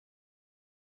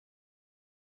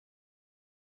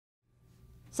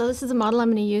So this is a model I'm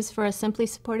going to use for a simply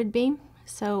supported beam.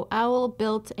 So Owl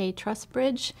built a truss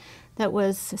bridge that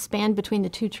was spanned between the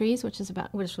two trees, which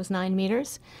was 9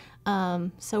 meters. So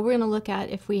we're going to look at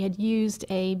if we had used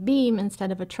a beam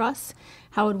instead of a truss,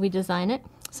 how would we design it?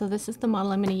 So this is the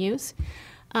model I'm going to use.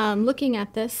 Looking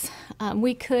at this,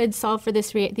 we could solve for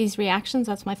these reactions.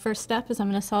 That's my first step, is I'm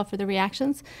going to solve for the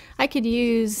reactions. I could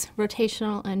use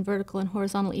rotational and vertical and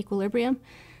horizontal equilibrium,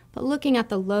 but looking at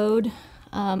the load,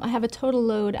 I have a total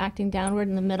load acting downward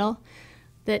in the middle,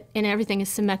 and everything is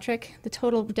symmetric. The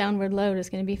total downward load is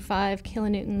going to be 5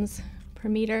 kilonewtons per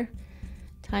meter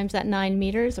times that 9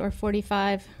 meters, or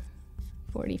 45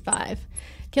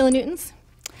 kilonewtons.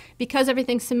 Because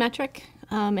everything's symmetric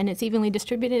and it's evenly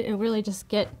distributed, it'll really just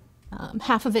get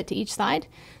half of it to each side.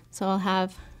 So I'll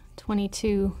have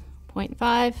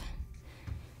 22.5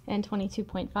 and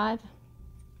 22.5.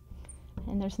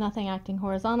 And there's nothing acting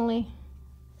horizontally.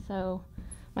 So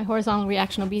my horizontal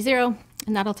reaction will be 0,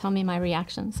 and that'll tell me my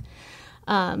reactions.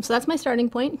 So that's my starting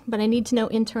point, but I need to know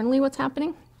internally what's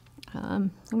happening.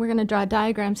 And we're going to draw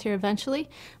diagrams here eventually,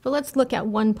 but let's look at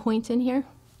one point in here.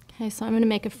 Okay, so I'm going to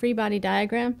make a free body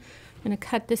diagram. I'm going to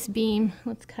cut this beam.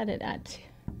 Let's cut it at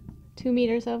 2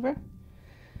 meters over,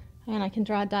 and I can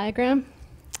draw a diagram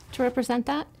to represent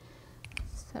that.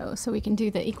 So we can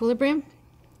do the equilibrium.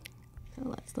 So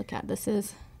let's look at this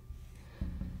is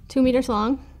 2 meters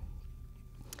long.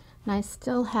 And I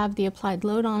still have the applied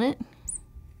load on it,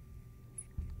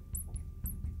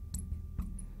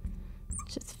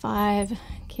 which is 5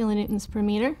 kilonewtons per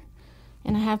meter.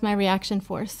 And I have my reaction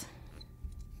force.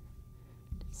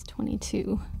 It's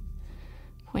 22.5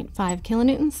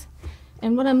 kilonewtons.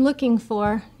 And what I'm looking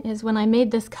for is, when I made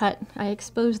this cut, I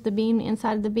exposed the beam, the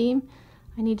inside of the beam.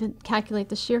 I need to calculate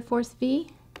the shear force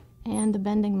V and the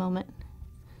bending moment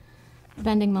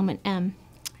M.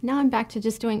 Now I'm back to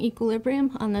just doing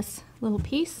equilibrium on this little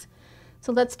piece.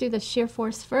 So let's do the shear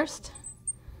force first.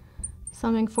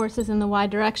 Summing forces in the y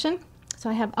direction.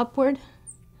 So I have upward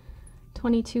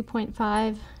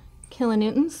 22.5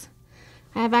 kilonewtons.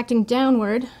 I have acting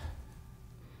downward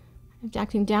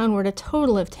a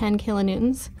total of 10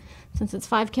 kilonewtons, since it's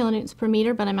 5 kilonewtons per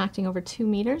meter, but I'm acting over 2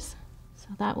 meters. So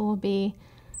that will be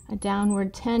a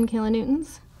downward 10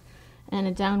 kilonewtons and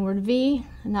a downward V,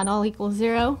 and that all equals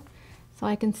 0. So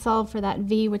I can solve for that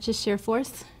V, which is shear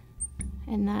force,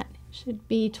 and that should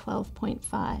be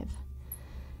 12.5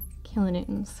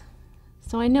 kilonewtons.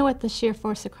 So I know what the shear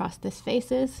force across this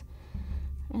face is,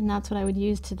 and that's what I would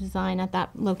use to design at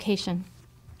that location.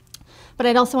 But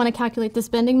I'd also want to calculate this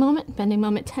bending moment. Bending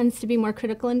moment tends to be more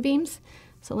critical in beams.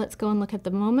 So let's go and look at the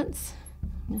moments.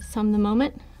 I'm going to sum the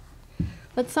moment.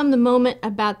 Let's sum the moment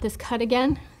about this cut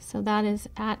again. So that is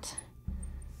at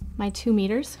my 2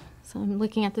 meters. So I'm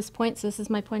looking at this point, so this is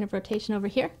my point of rotation over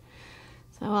here.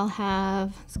 So I'll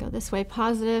have, let's go this way,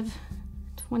 positive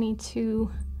 22.5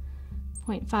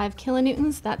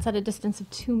 kilonewtons. That's at a distance of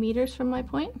 2 meters from my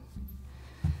point.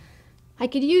 I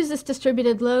could use this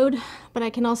distributed load, but I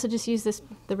can also just use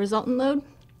the resultant load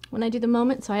when I do the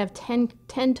moment. So I have 10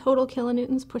 total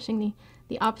kilonewtons pushing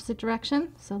the opposite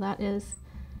direction. So that is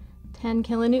 10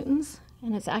 kilonewtons,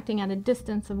 and it's acting at a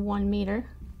distance of 1 meter.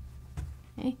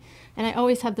 Okay. And I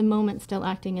always have the moment still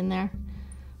acting in there,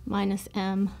 minus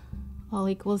M, all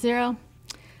equals 0.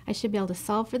 I should be able to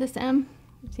solve for this M.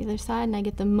 It's the other side, and I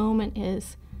get the moment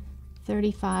is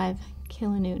 35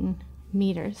 kilonewton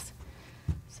meters.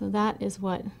 So that is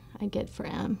what I get for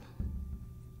M.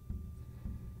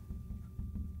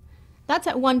 That's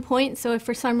at one point, so if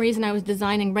for some reason I was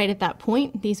designing right at that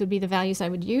point, these would be the values I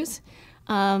would use.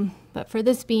 But for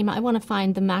this beam, I want to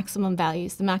find the maximum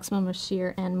values, the maximum of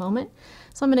shear and moment.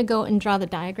 So I'm going to go and draw the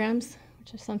diagrams,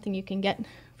 which is something you can get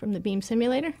from the beam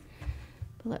simulator.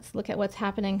 But let's look at what's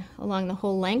happening along the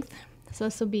whole length. So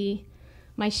this will be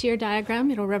my shear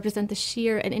diagram. It'll represent the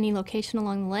shear at any location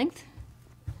along the length.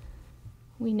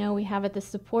 We know we have at the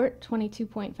support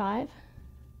 22.5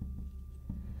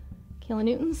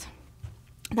 kilonewtons.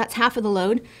 That's half of the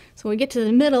load. So when we get to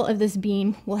the middle of this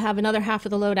beam, we'll have another half of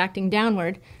the load acting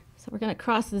downward. So we're going to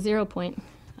cross the 0 point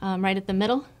right at the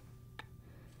middle.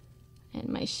 And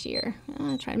my shear,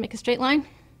 try to make a straight line.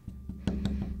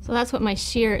 So that's what my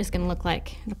shear is going to look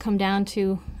like. It'll come down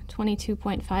to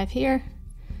 22.5 here.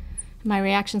 My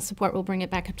reaction support will bring it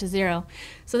back up to 0.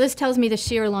 So this tells me the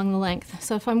shear along the length.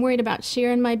 So if I'm worried about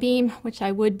shear in my beam, which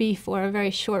I would be for a very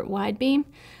short wide beam,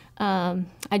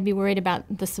 I'd be worried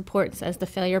about the supports as the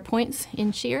failure points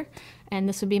in shear, and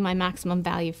this would be my maximum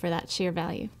value for that shear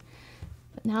value.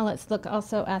 But now let's look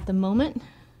also at the moment.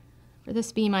 For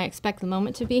this beam, I expect the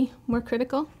moment to be more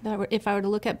critical if I were to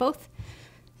look at both.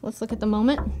 So let's look at the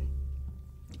moment.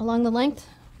 Along the length,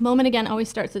 Moment, again, always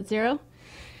starts at 0.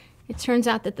 It turns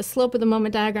out that the slope of the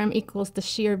moment diagram equals the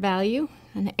shear value,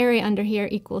 and the area under here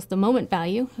equals the moment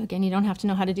value. Again, you don't have to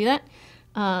know how to do that,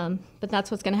 but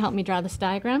that's what's going to help me draw this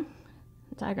diagram.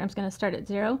 The diagram's going to start at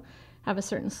 0, have a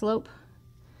certain slope,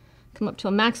 come up to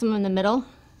a maximum in the middle,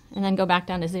 and then go back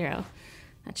down to 0.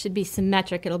 That should be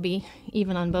symmetric. It'll be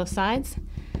even on both sides.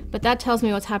 But that tells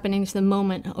me what's happening to the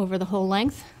moment over the whole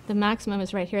length. The maximum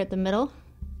is right here at the middle,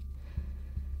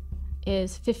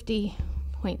 is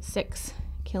 50.6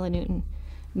 kilonewton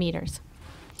meters.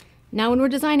 Now when we're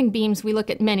designing beams, we look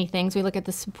at many things. We look at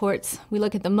the supports, we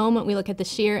look at the moment, we look at the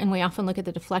shear, and we often look at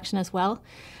the deflection as well.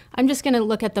 I'm just going to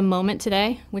look at the moment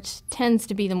today, which tends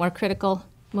to be the most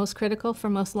critical for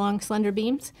most long, slender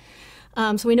beams.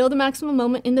 So we know the maximum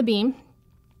moment in the beam,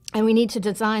 and we need to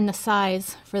design the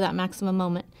size for that maximum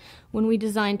moment. When we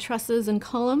design trusses and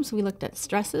columns, we looked at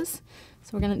stresses.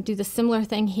 So we're going to do the similar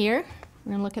thing here.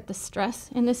 We're going to look at the stress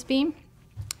in this beam.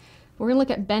 We're going to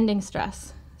look at bending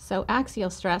stress. So axial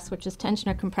stress, which is tension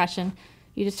or compression,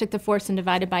 you just took the force and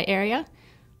divided by area.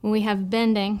 When we have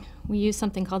bending, we use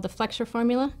something called the flexure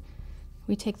formula.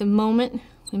 We take the moment,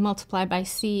 we multiply by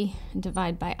C and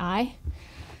divide by I.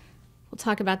 We'll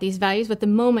talk about these values, but the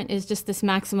moment is just this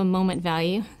maximum moment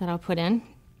value that I'll put in.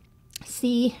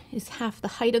 C is half the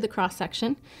height of the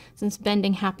cross-section, since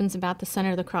bending happens about the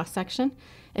center of the cross-section.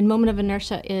 And moment of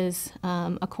inertia is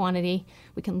a quantity.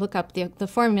 We can look up the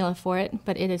formula for it,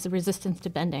 but it is a resistance to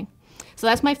bending. So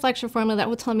that's my flexure formula. That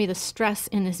will tell me the stress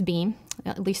in this beam,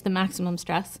 at least the maximum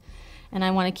stress. And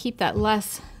I want to keep that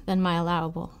less than my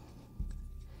allowable.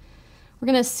 We're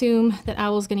going to assume that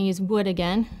Owl's going to use wood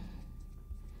again.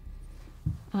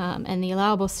 And the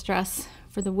allowable stress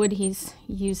for the wood he's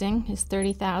using is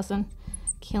 30,000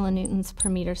 kilonewtons per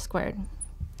meter squared.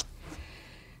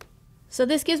 So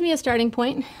this gives me a starting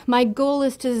point. My goal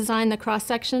is to design the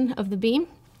cross-section of the beam.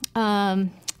 So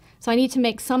I need to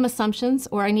make some assumptions,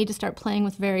 or I need to start playing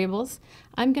with variables.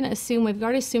 I'm going to assume, we've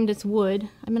already assumed it's wood.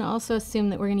 I'm going to also assume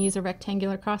that we're going to use a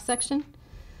rectangular cross-section.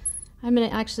 I'm going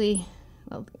to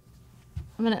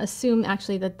assume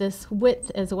actually that this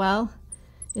width as well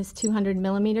is 200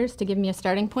 millimeters to give me a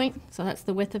starting point. So that's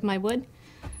the width of my wood.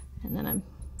 And then I'm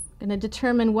going to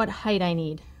determine what height I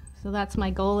need. So that's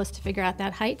my goal, is to figure out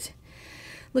that height.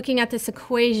 Looking at this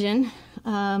equation,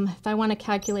 if I want to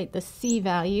calculate the C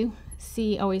value,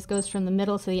 C always goes from the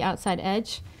middle to the outside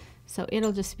edge. So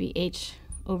it'll just be h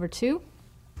over 2.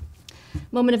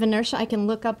 Moment of inertia, I can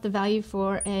look up the value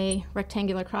for a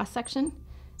rectangular cross-section.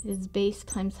 It is base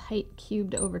times height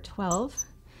cubed over 12.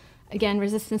 Again,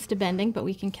 resistance to bending, but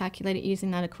we can calculate it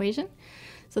using that equation.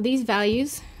 So these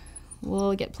values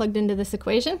will get plugged into this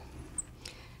equation,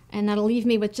 and that'll leave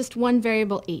me with just one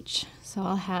variable h. So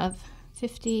I'll have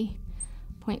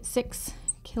 50.6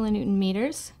 kilonewton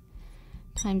meters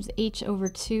times h over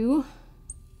 2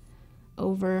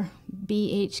 over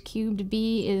bh cubed.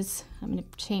 B is, I'm going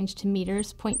to change to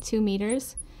meters, 0.2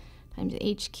 meters times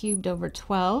h cubed over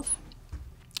 12.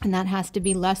 And that has to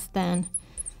be less than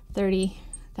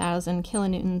 30,000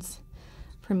 kilonewtons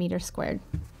per meter squared.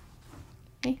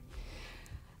 Okay.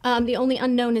 The only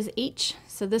unknown is h,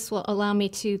 so this will allow me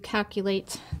to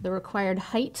calculate the required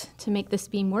height to make this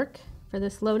beam work for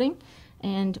this loading.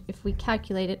 And if we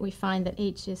calculate it, we find that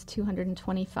h is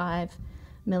 225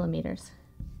 millimeters.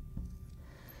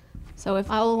 So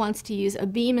if Owl wants to use a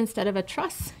beam instead of a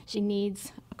truss, she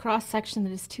needs a cross-section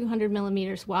that is 200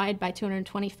 millimeters wide by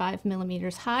 225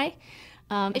 millimeters high.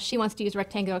 If she wants to use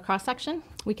rectangular cross-section,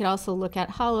 we could also look at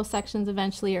hollow sections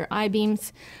eventually, or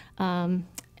I-beams, and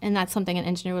that's something an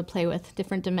engineer would play with,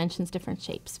 different dimensions, different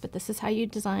shapes. But this is how you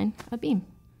design a beam.